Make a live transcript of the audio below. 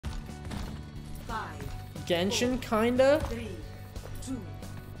Genshin, kinda. 3, 2,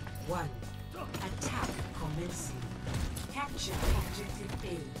 1. Attack commencing. Capture objective A.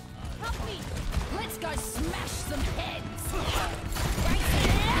 Help me! Let's go smash some heads!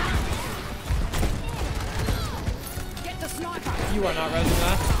 Get the sniper! You are not resing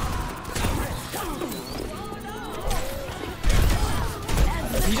that.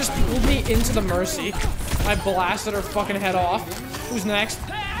 He just pulled me into the Mercy. I blasted her fucking head off. Who's next?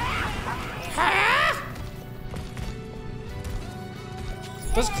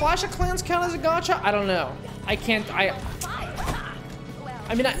 Does Clash of Clans count as a gacha? I don't know. I can't. I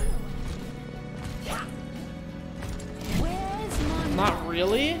mean, not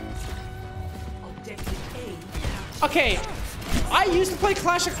really. Okay, I used to play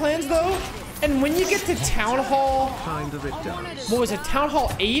Clash of Clans though, and when you get to Town Hall, Kind of it does. what was it? Town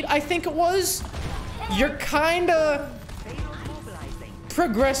Hall 8, I think it was. You're kinda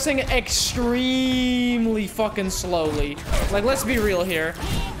progressing extremely fucking slowly. Like, let's be real here.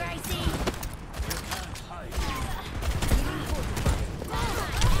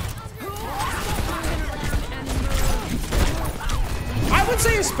 I would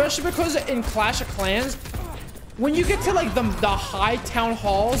say especially because in Clash of Clans, when you get to like the high town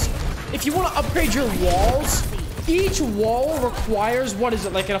halls, if you want to upgrade your walls, each wall requires, what is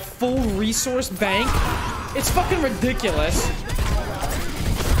it, like a full resource bank? It's fucking ridiculous.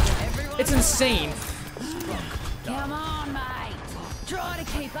 It's insane. Come on, mate. Try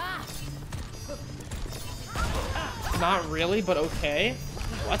to keep up. Not really, but okay.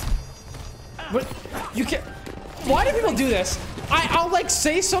 What? What? You can't. Why do people do this? I'll like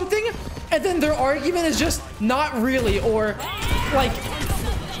say something, and then their argument is just not really, or like,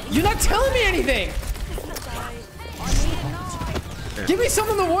 you're not telling me anything. Give me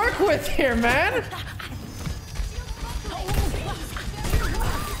something to work with here, man.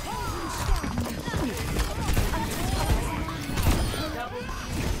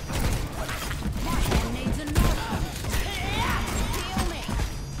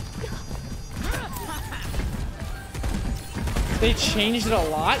 They changed it a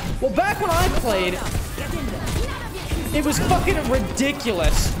lot. Well, back when I played, it was fucking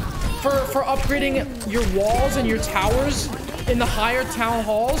ridiculous for upgrading your walls and your towers in the higher town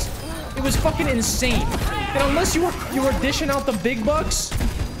halls. It was fucking insane. And unless you were dishing out the big bucks,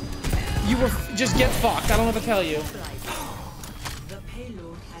 you were just get fucked. I don't know what to tell you.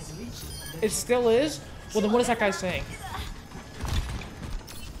 It still is? Well, then what is that guy saying?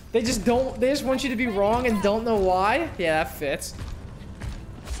 They just want you to be wrong and don't know why? Yeah, that fits.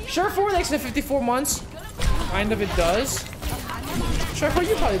 Sure, 4 next to 54 months. Kind of it does. Sure,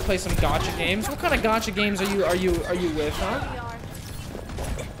 you probably play some gacha games. What kind of gacha games are you with, huh?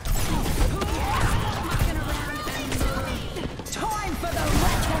 Time for the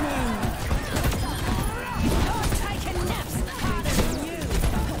reckoning. You're taking naps.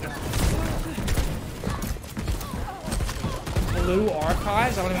 Blue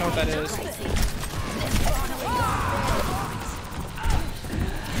Archives? I don't even know what that is.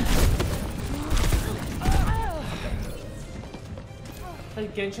 Play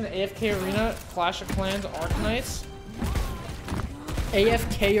Genshin, AFK Arena, Clash of Clans, Arknights.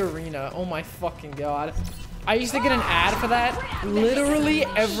 AFK Arena. Oh my fucking god. I used to get an ad for that literally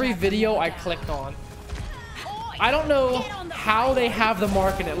every video I clicked on. I don't know how they have the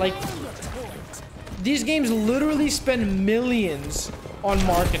market it. Like, these games literally spend millions on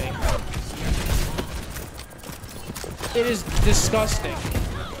marketing. It is disgusting.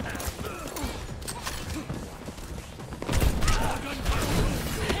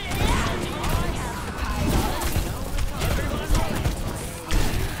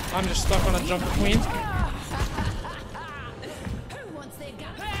 I'm just stuck on a jumper queen.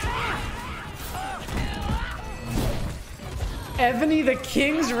 Ebony the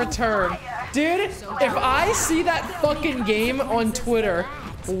King's Return. Dude, if I see that fucking game on Twitter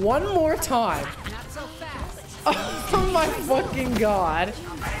one more time, oh my fucking god.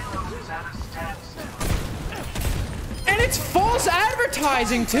 And it's false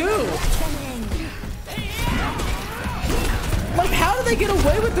advertising too. Like, how do they get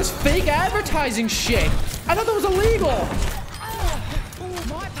away with this fake advertising shit? I thought that was illegal.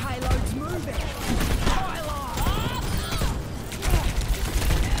 My payload's moving.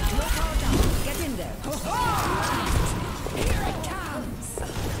 Get in there. Here it comes.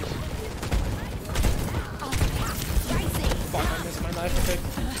 Fuck, I missed my knife. Okay.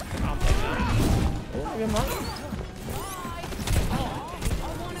 I'll take that. Oh, maybe I'm not.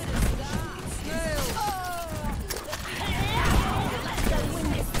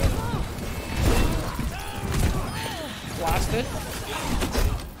 Blasted.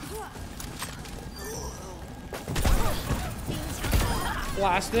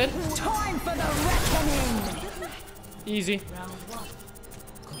 blasted. Time for the reckoning. Easy. Round 1.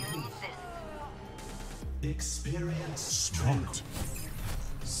 Experience strength.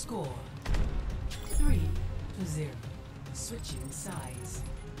 Score 3-0. Switching sides.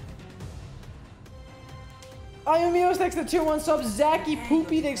 Iumios thanks to 2-1 subs. Zachy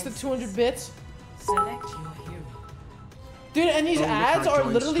Poopy thanks to 200 bits. Select your hero. Dude, and these ads are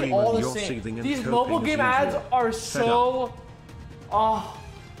literally all the same. These mobile game ads are so...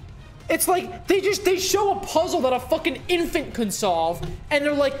 it's like, they show a puzzle that a fucking infant can solve, and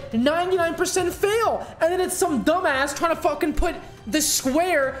they're like, 99% fail! And then it's some dumbass trying to fucking put the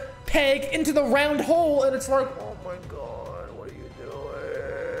square peg into the round hole, and it's like, oh my god, what are you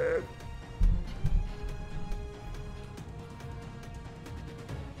doing?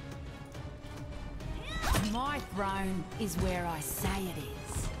 My throne is where I say it is.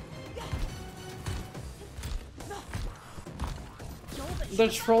 They're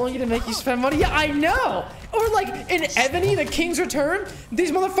trolling you to make you spend money? Yeah, I know! Or like in Ebony, the King's Return,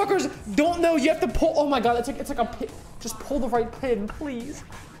 these motherfuckers don't know you have to pull. Oh my god, it's like a pin. Just pull the right pin, please.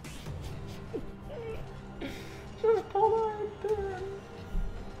 Just pull the right pin.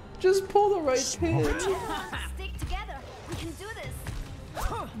 Just pull the right pin. Stick together. We can do this.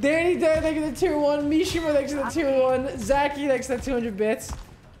 Danny Dare, thanks for the tier 1. Mishima, thanks for the tier 1. Zachy, thanks for the 200 bits.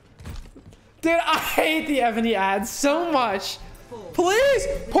 Dude, I hate the Ebony ads so much. Please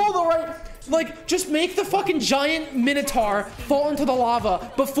pull the right. Like, just make the fucking giant minotaur fall into the lava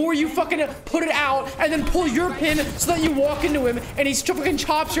before you fucking put it out, and then pull your pin so that you walk into him and he fucking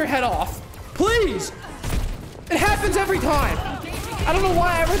chops your head off. Please. It happens every time. I don't know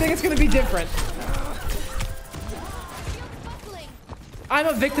why I ever think it's gonna be different. I'm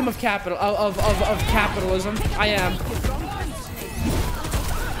a victim of capitalism. I am.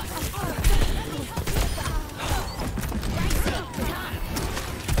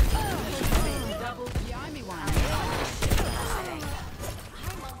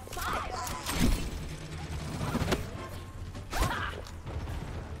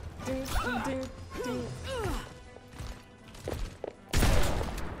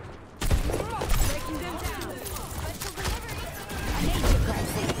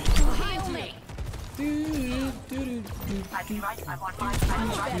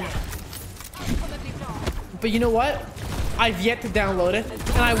 But you know what? I've yet to download it,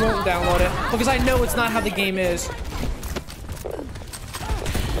 and I won't download it because I know it's not how the game is.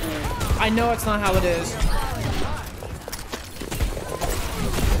 I know it's not how it is.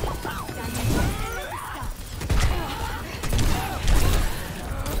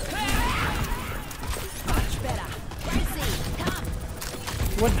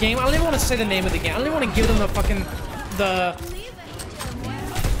 What game? I don't even want to say the name of the game. I don't even want to give them the fucking the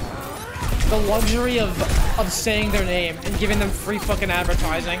luxury of saying their name and giving them free fucking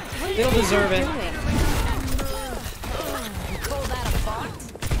advertising. They don't deserve it.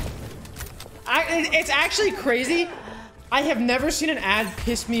 It's actually crazy. I have never seen an ad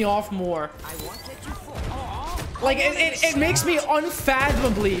piss me off more. Like it makes me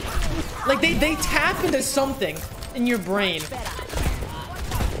unfathomably like they tap into something in your brain.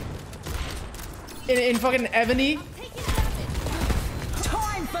 In fucking Ebony.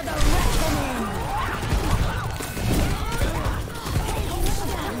 Time for the reckoning.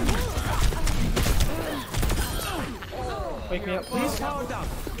 Wake me up, please.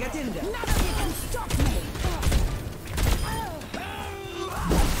 Get in there. None of you can stop me.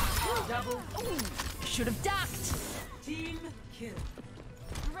 Should have ducked. Team kill.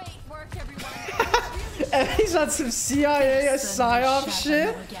 Great work, everyone. And he's on some CIA psyop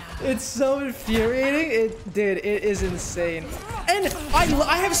shit. It's so infuriating. Dude, it is insane. And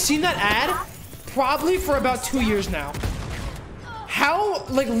I have seen that ad probably for about 2 years now. How,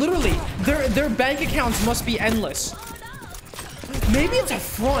 like, literally, their bank accounts must be endless. Maybe it's a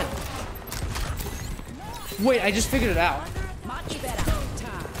front. Wait, I just figured it out. Much better.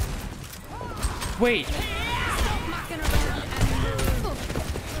 Wait.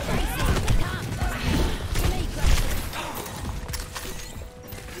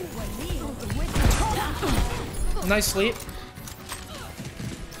 Nice sleep.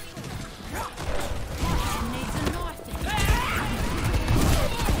 I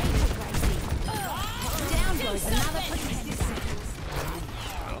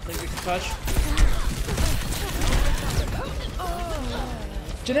don't think we can touch.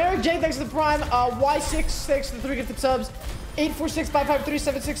 Generic J, thanks to the Prime. Y6, thanks to the 3 gifted subs.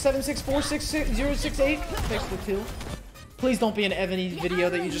 846-553-7676-46068. Thanks to the 2. Please don't be an Ebony video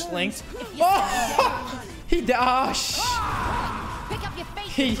that you just linked. Oh! He did. Oh, Pick up your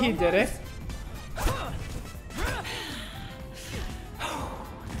face. he did it.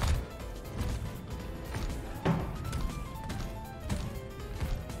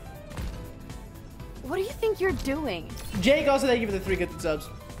 you're doing? Jake, also thank you for the 3 gifted subs.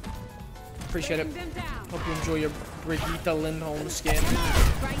 Appreciate it. Hope you enjoy your Brigitte Lindholm skin.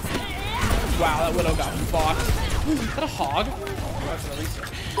 Wow, that Widow got fucked. Is that a hog?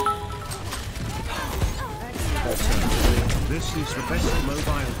 This is the best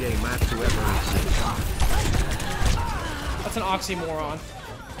mobile game app to ever exist. That's an oxymoron.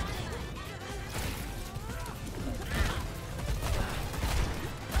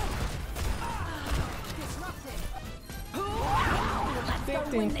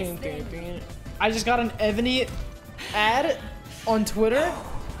 I just got an Ebony ad on Twitter.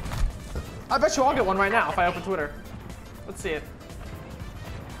 I bet you I'll get one right now if I open Twitter. Let's see it.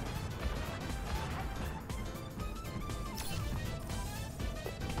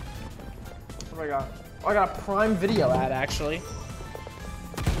 What do I got? Oh, I got a Prime Video ad actually.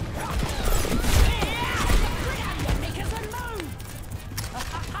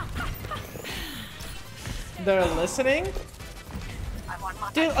 They're listening?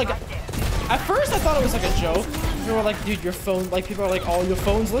 Dude, like, at first I thought it was like a joke. They were like, dude, your phone, like, people are like, oh, your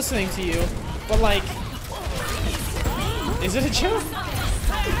phone's listening to you. But like, is it a joke?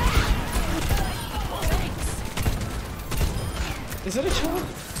 Is it a joke?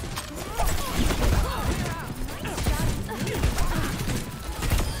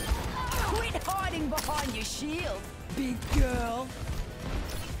 Quit hiding behind your shield, big girl.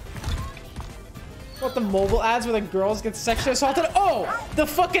 What, the mobile ads where the girls get sexually assaulted? Oh, the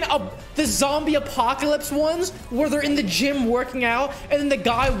fucking, the zombie apocalypse ones where they're in the gym working out and then the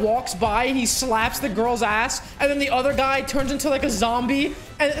guy walks by, he slaps the girl's ass and then the other guy turns into like a zombie.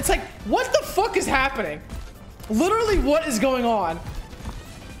 And it's like, what the fuck is happening? Literally, what is going on?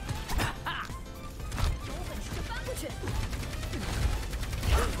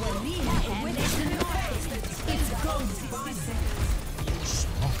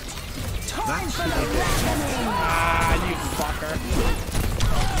 That's the Ah, you fucker.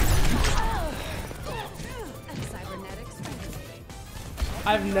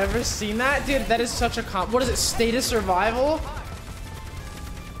 I've never seen that, dude. That is such a what is it? State of Survival?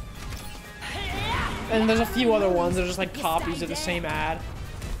 And there's a few other ones that are just like copies of the same ad.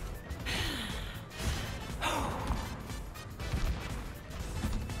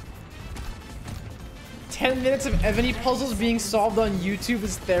 "10 minutes of Ebony puzzles being solved on YouTube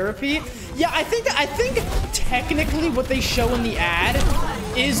is therapy." Yeah, I think technically what they show in the ad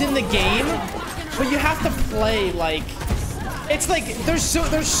is in the game, but you have to play like, it's like they're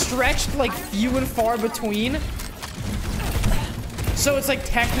stretched like few and far between. So it's like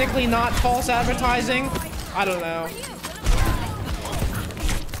technically not false advertising. I don't know.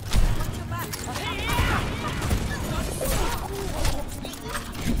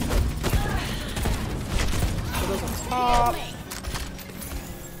 Top.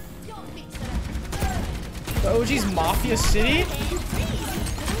 The OG's Mafia City?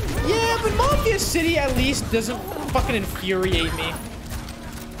 Yeah, but Mafia City at least doesn't fucking infuriate me.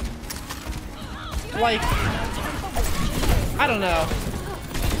 Like, I don't know.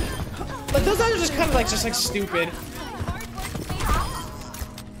 Like, those guys are just kind of like, stupid.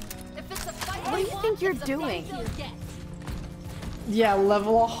 What do you think you're doing? Yeah,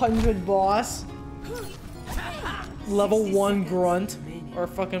 level 100 boss. Level 1 grunt. Or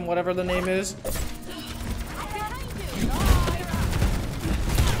fucking whatever the name is.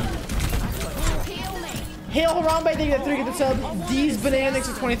 Hail Harambe, thank you for 3 gifted sub. D's Banana, thanks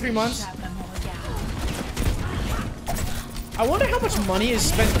for 23 months. I wonder how much money is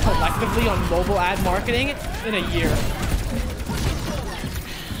spent collectively on mobile ad marketing in a year.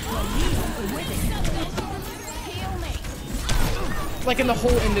 Like in the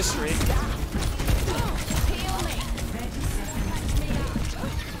whole industry.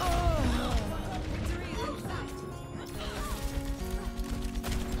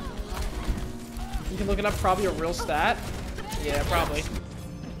 You can look it up, probably a real stat. Yeah, probably.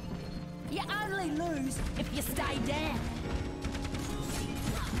 You only lose if you stay down.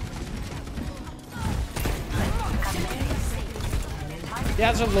 The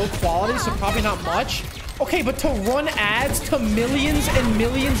ads are low quality, so probably not much. Okay, but to run ads to millions and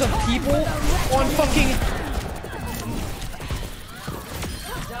millions of people on fucking...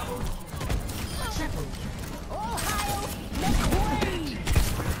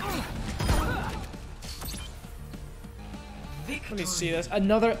 Let me see this.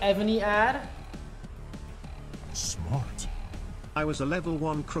 Another Ebony ad? Smart. I was a level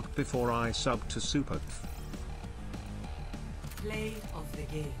 1 crook before I subbed to Super. Play of the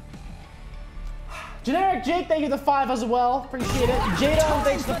game. Generic Jake, thank you for the 5 as well. Appreciate it. Jada,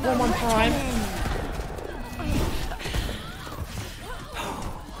 thanks for the 4-month Prime.